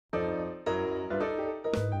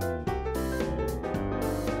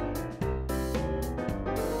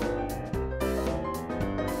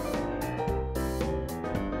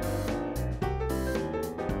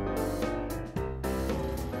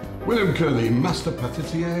William Curley, Master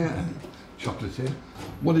Patissier and Chocolatier.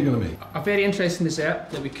 What are you going to make? A very interesting dessert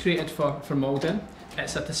that we created for Maldon.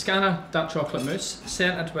 It's a Toscana dark chocolate mousse,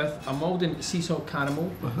 centred with a Maldon sea salt caramel,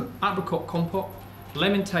 apricot compote,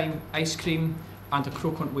 lemon thyme ice cream and a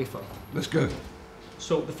croquant wafer. Let's go.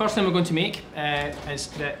 So the first thing we're going to make is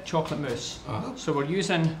the chocolate mousse. So we're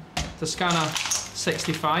using Toscana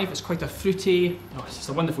 65. It's quite a fruity, it's just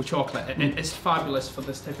a wonderful chocolate. It's fabulous for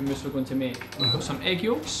this type of mousse we're going to make. We've got some egg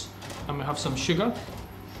yolks and we have some sugar.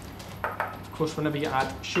 Of course, whenever you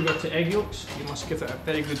add sugar to egg yolks, you must give it a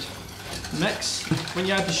very good mix. When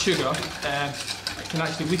you add the sugar, it can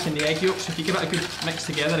actually weaken the egg yolks. So if you give it a good mix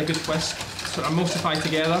together, a good whisk, sort of emulsify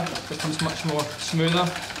together, it becomes much more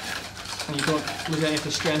smoother and you don't lose any of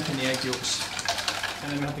the strength in the egg yolks.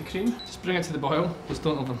 And then we have the cream. Just bring it to the boil, just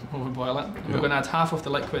don't overboil it. We're going to add half of the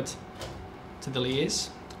liquid to the liaise.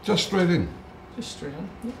 Just straight in? Just straight in,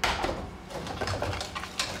 yeah.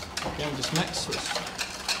 Okay, and just mix.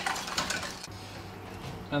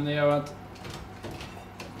 And then I'll add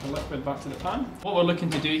the liquid back to the pan. What we're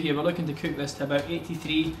looking to do here, we're looking to cook this to about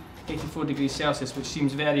 83, 84 degrees Celsius, which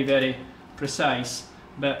seems very, very precise.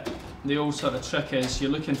 But the old sort of trick is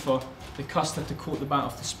you're looking for the custard to coat the back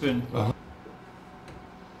of the spoon.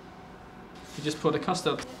 You just pour the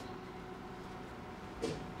custard,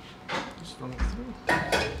 just run it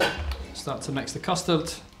through. Start to mix the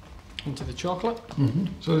custard into the chocolate.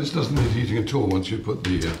 So this doesn't need heating at all once you put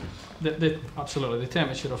the... Absolutely, the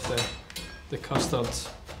temperature of the custard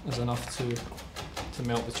is enough to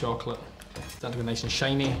melt the chocolate. That'll be nice and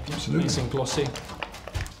shiny, nice and glossy.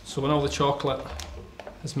 So when all the chocolate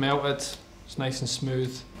is melted, it's nice and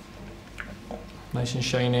smooth, nice and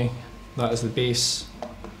shiny, that is the base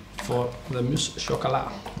for the mousse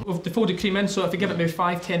chocolat. We've defolded cream in, so if you give it maybe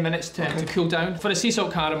 5–10 minutes to cool down. For the sea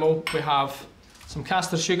salt caramel, we have some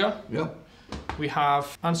caster sugar, we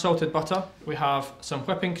have unsalted butter, we have some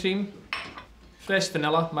whipping cream, fresh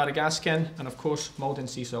vanilla, Madagascan, and of course Maldon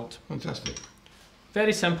sea salt. Fantastic.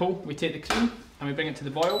 Very simple. We take the cream and we bring it to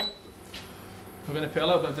the boil. We're going to put a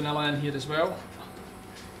little bit of vanilla in here as well.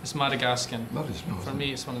 It's Madagascan. Lovely smell. For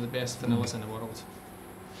me, it's one of the best vanillas in the world.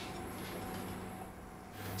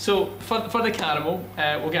 So for the caramel,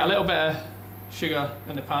 we'll get a little bit of sugar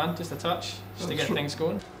in the pan, just a touch, just to get things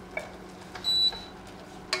going.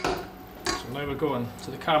 So now we're going. So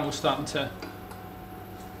the caramel's starting to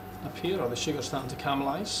appear, or the sugar's starting to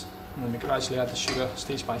caramelise, and then we gradually add the sugar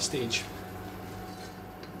stage by stage.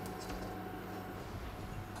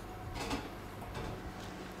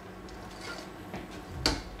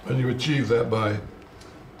 And you achieve that by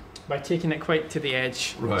taking it quite to the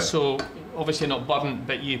edge. Right. So obviously not burnt,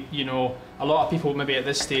 but you know, a lot of people maybe at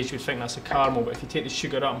this stage would think that's a caramel, but if you take the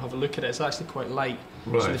sugar up and have a look at it, it's actually quite light.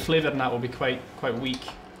 Right. So the flavour in that will be quite weak.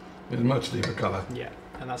 It's a much deeper colour. Yeah,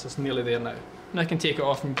 and that's just nearly there now. And I can take it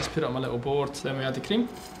off and just put it on my little board. Then we add the cream.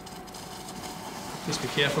 Just be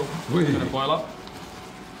careful, it's going to boil up.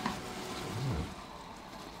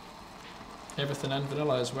 Everything in,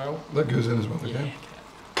 vanilla as well. That goes in as well, okay?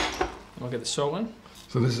 Yeah. We'll get the salt in.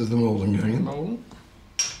 So this is the Maldon going in? Maldon.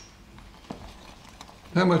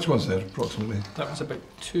 How much was that, approximately? That was about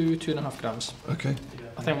 2–2.5 grams. Okay.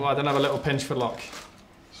 I think we'll add another little pinch for luck.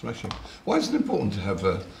 Smashing. Why is it important to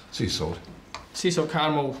have sea salt? Sea salt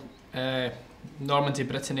caramel, Normandy,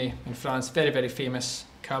 Brittany in France, very, very famous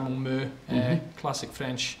caramel mou, classic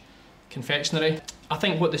French confectionery. I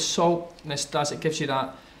think what the saltness does, it gives you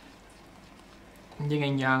that yin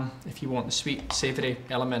and yang, if you want, the sweet, savoury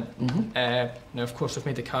element. Now, of course, we've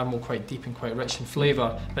made the caramel quite deep and quite rich in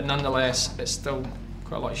flavour, but nonetheless, it's still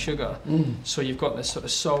quite a lot of sugar. So you've got this sort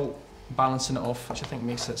of salt balancing it off, which I think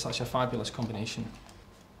makes it such a fabulous combination.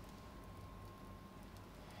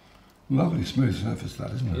 Lovely smooth surface,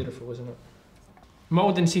 that, isn't it? Beautiful, isn't it?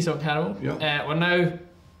 Maldon sea salt caramel. We're now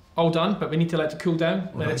all done, but we need to let it cool down,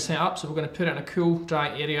 let it set up. So we're going to put it in a cool, dry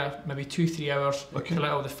area, maybe 2–3 hours, to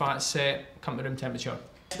let all the fat set, come to room temperature.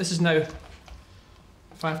 This is now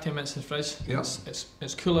 5–10 minutes in the fridge.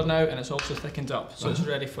 It's cooler now, and it's also thickened up, so it's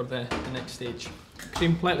ready for the next stage.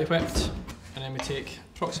 Cream lightly whipped, and then we take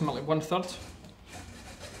approximately 1/3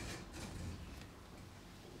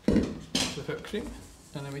 of the whipped cream,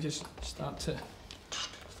 and then we just start to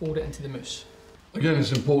fold it into the mousse. Again,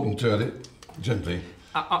 it's important to add it gently.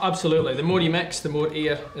 Absolutely. The more you mix, the more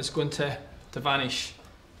air is going to vanish.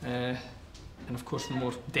 And of course, the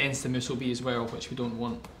more dense the mousse will be as well, which we don't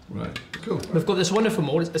want. Right, cool. We've got this wonderful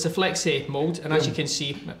mould. It's a flexi mould, and as you can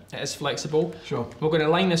see, it is flexible. Sure. We're going to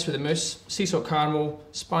line this with the mousse, sea salt caramel,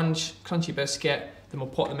 sponge, crunchy biscuit, then we'll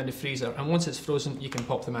pop them in the freezer. And once it's frozen, you can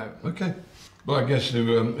pop them out. Okay. Well, I guess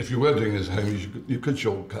if you were doing this at home, you could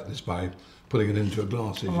shortcut this by putting it into a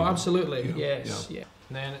glass. Oh, absolutely, yes, yeah.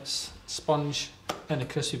 And then it's sponge and a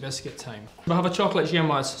crispy biscuit time. We have a chocolate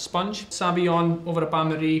génoise sponge, Savion over a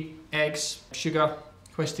bain-marie, eggs, sugar,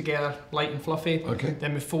 whisked together, light and fluffy. Okay.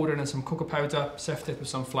 Then we fold it in some cocoa powder, sifted with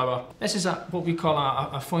some flour. This is what we call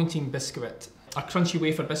a Fontaine biscuit, a crunchy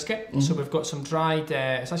wafer biscuit. So we've got some dried,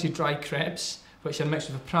 it's actually dried crepes, which are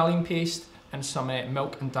mixed with a praline paste and some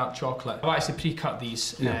milk and dark chocolate. I've actually pre-cut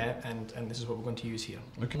these, and this is what we're going to use here.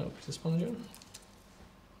 Okay. I'll put the sponge in.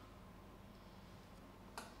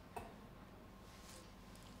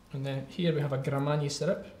 And then here we have a Grand Marnier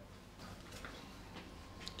syrup.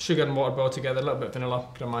 Sugar and water boiled together, a little bit of vanilla,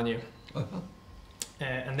 Grand Marnier.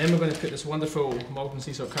 And then we're going to put this wonderful Maldon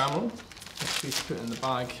Salt caramel, which we put in the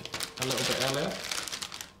bag a little bit earlier,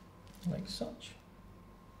 like such.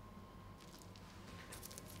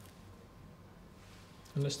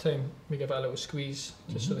 And this time we give it a little squeeze,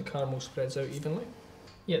 just so the caramel spreads out evenly.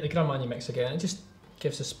 Yeah, the Grand Marnier mix again, it just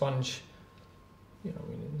gives the sponge, you know, I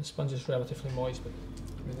mean, the sponge is relatively moist, but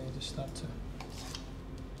we then just start to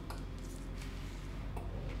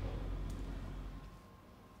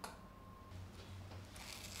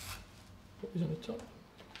put these on the top.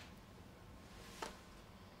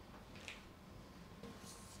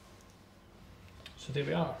 So there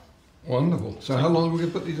we are. Wonderful. So how long are we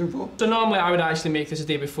going to put these in for? So normally I would actually make this a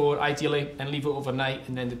day before, ideally, and leave it overnight,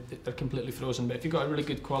 and then they're completely frozen. But if you've got a really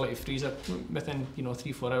good quality freezer, within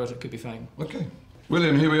 3-4 hours it could be fine. Okay.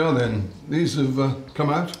 William, here we are then. These have come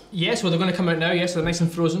out? Yes, well they're going to come out now, yes, they're nice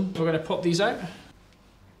and frozen. We're going to pop these out.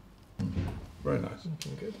 Very nice.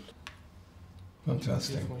 Looking good.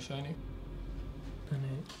 Fantastic. Beautiful and shiny. And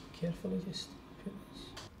then carefully just put this.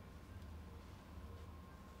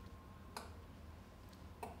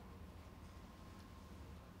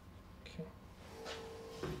 Okay.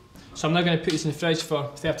 So I'm now going to put these in the fridge for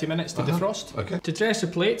 30 minutes to defrost. Okay. To dress the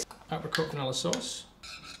plate, apricot vanilla sauce.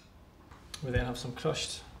 We then have some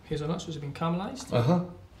crushed hazelnuts which have been caramelised. Put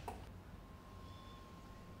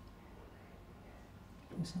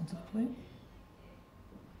this onto the plate.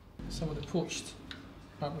 Some of the poached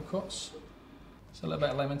apricots. Just a little bit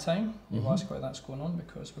of lemon thyme. You'll ask why that's going on,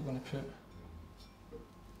 because we're going to put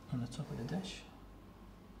on the top of the dish.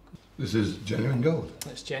 This is genuine gold.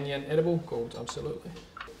 It's genuine edible gold, absolutely.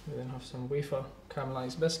 We then have some wafer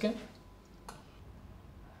caramelised biscuit.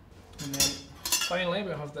 And then finally we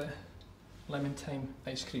have the lemon thyme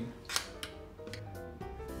ice cream.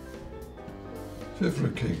 Fit for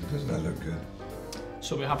a cake, doesn't that look good?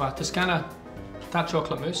 So we have a Toscana dark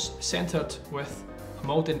chocolate mousse centred with a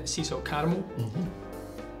Maldon Salt caramel,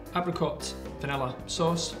 apricot vanilla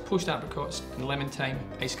sauce, poached apricots and lemon thyme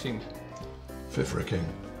ice cream. Fit for a king.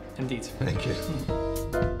 Indeed. Thank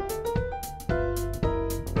you.